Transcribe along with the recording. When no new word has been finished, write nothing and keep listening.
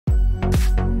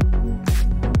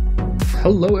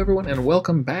Hello everyone and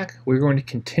welcome back. We're going to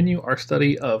continue our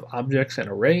study of objects and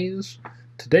arrays.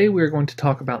 Today we're going to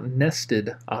talk about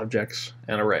nested objects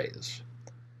and arrays.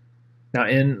 Now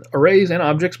in arrays and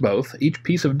objects both, each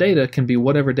piece of data can be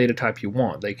whatever data type you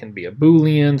want. They can be a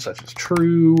Boolean such as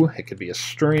true, it could be a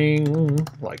string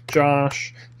like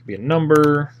Josh, it could be a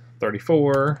number,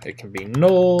 34, it can be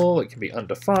null, it can be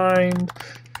undefined,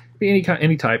 it can be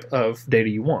any type of data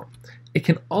you want. It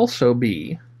can also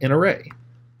be an array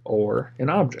or an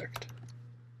object.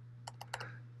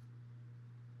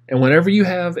 And whenever you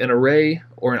have an array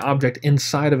or an object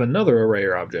inside of another array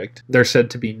or object, they're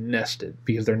said to be nested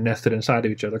because they're nested inside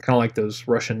of each other, kind of like those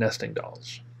Russian nesting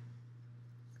dolls.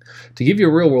 To give you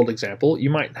a real-world example, you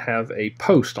might have a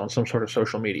post on some sort of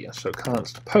social media. So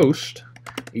const post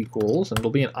equals, and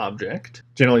it'll be an object.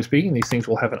 Generally speaking, these things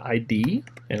will have an ID,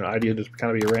 and an ID will just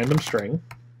kind of be a random string.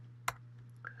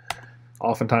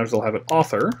 Oftentimes they'll have an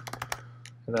author,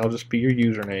 and that'll just be your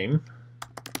username.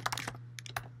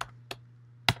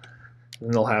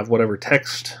 And they'll have whatever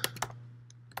text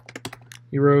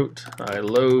you wrote. I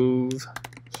loathe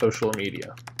social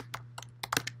media.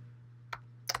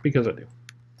 Because I do.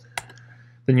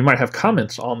 Then you might have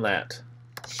comments on that.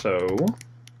 So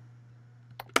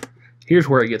here's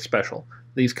where it gets special.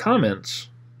 These comments,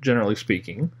 generally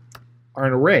speaking, are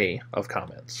an array of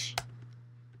comments.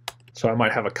 So I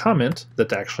might have a comment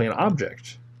that's actually an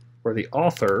object, where the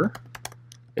author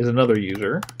is another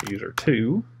user, user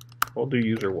 2, we'll do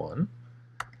user 1,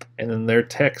 and then their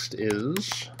text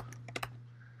is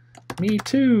me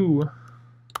too.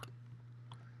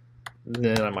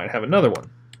 Then I might have another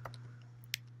one.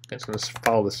 It's going to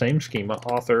follow the same schema,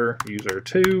 author, user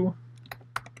 2,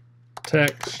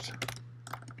 text,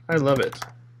 I love it.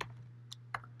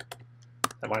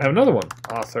 I might have another one,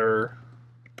 author,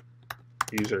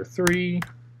 user 3,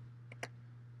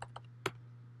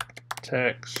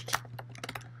 text,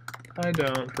 I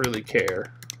don't really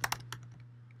care.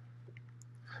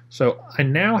 So I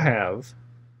now have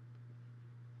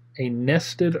a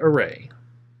nested array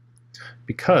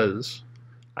because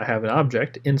I have an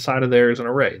object inside of there is an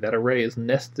array. That array is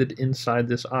nested inside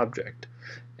this object.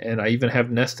 And I even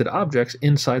have nested objects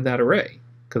inside that array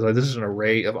because this is an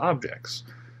array of objects.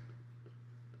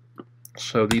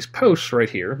 So these posts right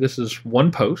here, this is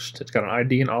one post. It's got an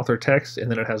ID and author text, and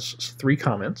then it has 3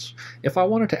 comments. If I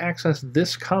wanted to access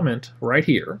this comment right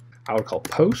here, I would call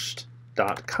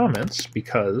post.comments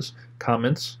because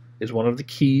comments is one of the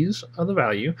keys of the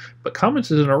value, but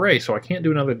comments is an array, so I can't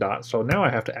do another dot, so now I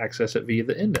have to access it via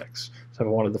the index. So if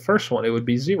I wanted the first one, it would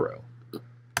be 0.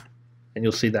 And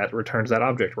you'll see that returns that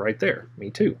object right there, me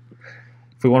too.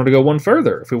 If we wanted to go one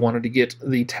further, if we wanted to get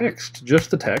the text, just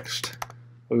the text,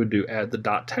 we would do add the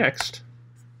dot text,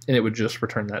 and it would just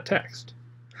return that text.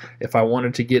 If I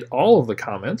wanted to get all of the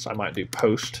comments, I might do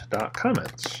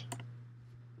post.comments,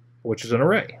 which is an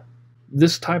array.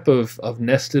 This type of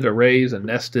nested arrays and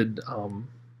nested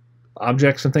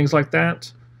objects and things like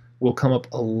that will come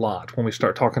up a lot when we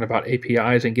start talking about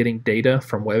APIs and getting data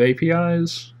from web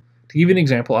APIs. To give you an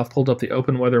example, I've pulled up the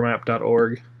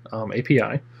openweathermap.org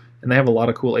API. And they have a lot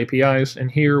of cool APIs in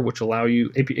here, which allow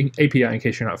you, API, in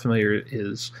case you're not familiar,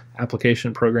 is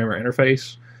Application Programmer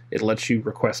Interface. It lets you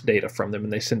request data from them,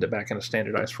 and they send it back in a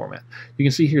standardized format. You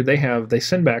can see here they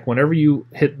send back, whenever you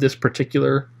hit this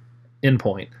particular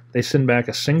endpoint, they send back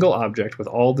a single object with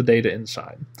all the data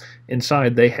inside.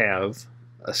 Inside they have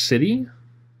a city,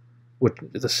 with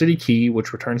the city key,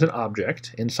 which returns an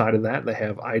object. Inside of that they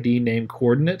have ID, name,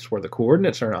 coordinates, where the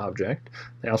coordinates are an object.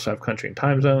 They also have country and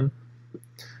time zone.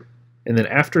 And then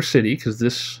after city, because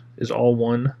this is all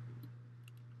one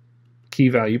key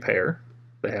value pair,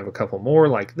 they have a couple more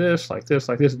like this, like this,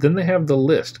 like this. Then they have the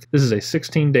list. This is a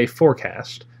 16-day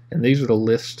forecast, and these are the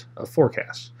list of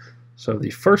forecasts. So the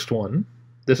first one,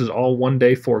 this is all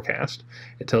 1-day forecast.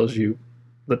 It tells you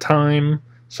the time,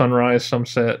 sunrise,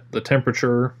 sunset, the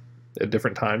temperature at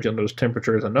different times. You'll notice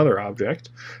temperature is another object.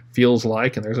 Feels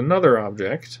like, and there's another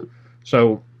object.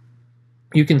 So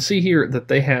you can see here that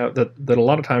they have that a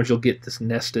lot of times you'll get this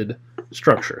nested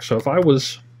structure. So if I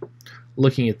was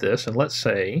looking at this, and let's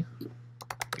say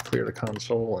clear the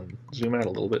console and zoom out a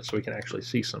little bit so we can actually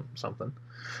see something.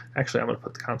 Actually, I'm going to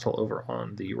put the console over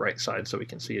on the right side so we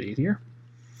can see it easier.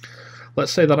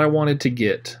 Let's say that I wanted to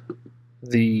get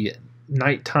the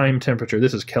nighttime temperature.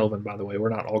 This is Kelvin, by the way. We're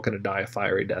not all going to die a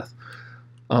fiery death.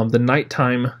 The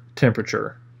nighttime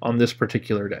temperature on this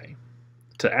particular day.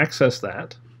 To access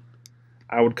that,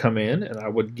 I would come in and I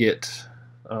would get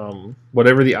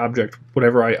whatever the object,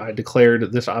 whatever I declared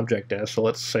this object as. So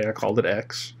let's say I called it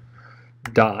X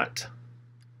dot.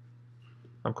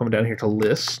 I'm coming down here to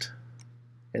list,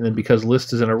 and then because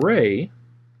list is an array,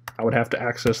 I would have to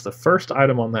access the first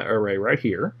item on that array right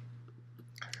here.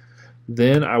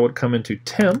 Then I would come into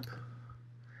temp,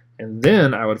 and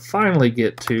then I would finally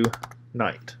get to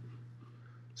night.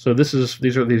 So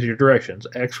these are your directions.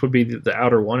 X would be the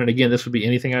outer one, and again, this would be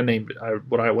anything I named it,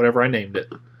 whatever I named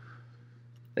it.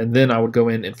 And then I would go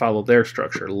in and follow their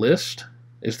structure. List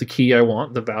is the key I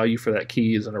want. The value for that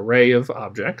key is an array of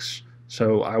objects.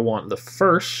 So I want the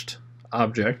first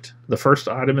object, the first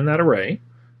item in that array,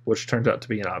 which turns out to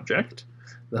be an object.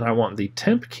 Then I want the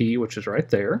temp key, which is right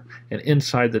there. And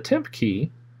inside the temp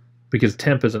key, because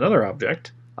temp is another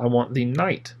object, I want the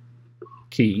night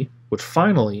key, which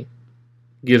finally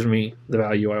gives me the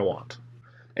value I want.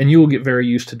 And you will get very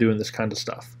used to doing this kind of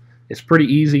stuff. It's pretty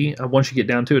easy once you get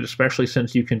down to it, especially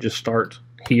since you can just start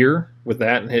here with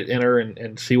that and hit enter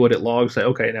and see what it logs. Say,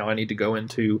 okay, now I need to go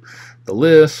into the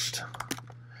list.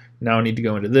 Now I need to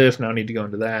go into this. Now I need to go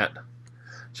into that.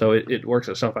 So it works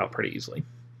itself out pretty easily.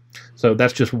 So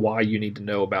that's just why you need to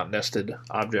know about nested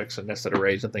objects and nested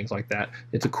arrays and things like that.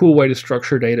 It's a cool way to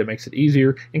structure data. It makes it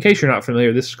easier. In case you're not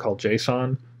familiar, this is called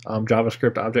JSON,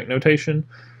 JavaScript object notation.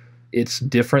 It's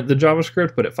different than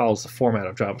JavaScript, but it follows the format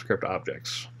of JavaScript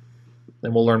objects.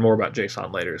 And we'll learn more about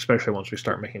JSON later, especially once we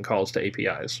start making calls to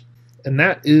APIs. And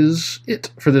that is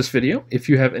it for this video. If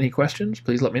you have any questions,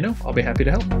 please let me know. I'll be happy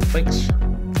to help. Thanks.